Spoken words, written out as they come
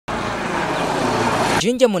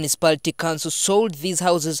Jinja Municipality Council sold these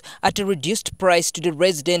houses at a reduced price to the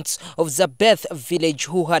residents of Zabeth village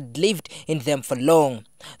who had lived in them for long.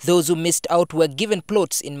 Those who missed out were given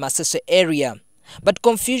plots in Masese area. But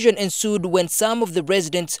confusion ensued when some of the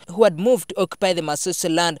residents who had moved to occupy the Masese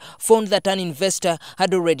land found that an investor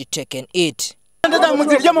had already taken it.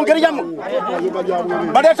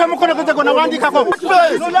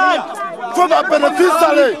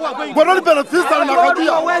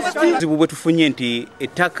 Bwe tufunye nti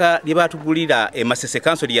ettaka lye batugulira Masese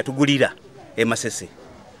Council yatugulira Masese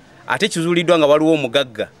ate kizuuliddwa nga waliwo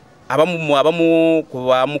omugagga abamu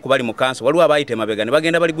ku bali mu council waliwo abayite mabega ne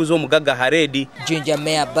bagenda baliguza omugagga Haredi. Jinja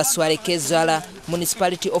Mayor Baswale Kezaala,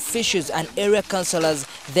 municipality officials and area councillors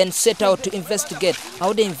then set out to investigate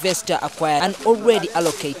how the investor acquired an already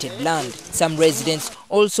allocated land. Some residents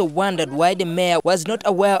also wondered why the mayor was not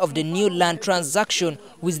aware of the new land transaction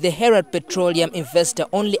with the Herald Petroleum investor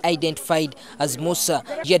only identified as Musa,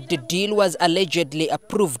 yet the deal was allegedly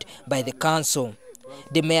approved by the council.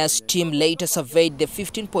 The mayor's team later surveyed the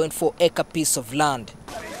 15.4-acre piece of land.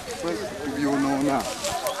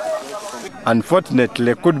 Unfortunately,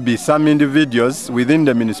 there could be some individuals within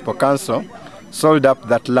the municipal council sold up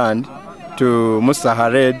that land to Musa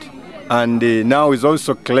Hared, and now is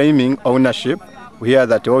also claiming ownership. We hear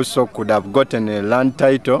that also could have gotten a land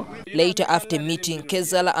title. Later, after meeting,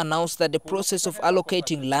 Kezaala announced that the process of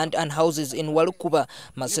allocating land and houses in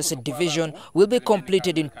Walukuba-Masese division will be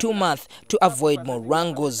completed in 2 months to avoid more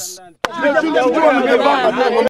wrangles.